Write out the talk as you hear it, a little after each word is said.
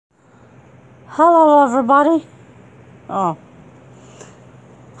Hello, everybody. Oh.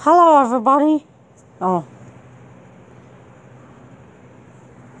 Hello, everybody. Oh.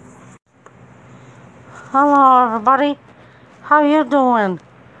 Hello, everybody. How you doing?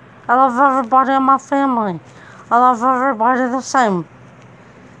 I love everybody in my family. I love everybody the same.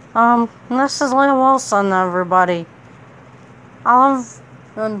 This is Leah Wilson, everybody.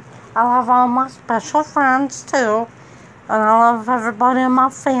 And I love all my special friends, too. And I love everybody in my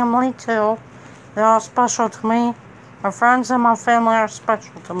family, too. They're all special to me. My friends and my family are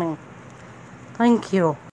special to me. Thank you.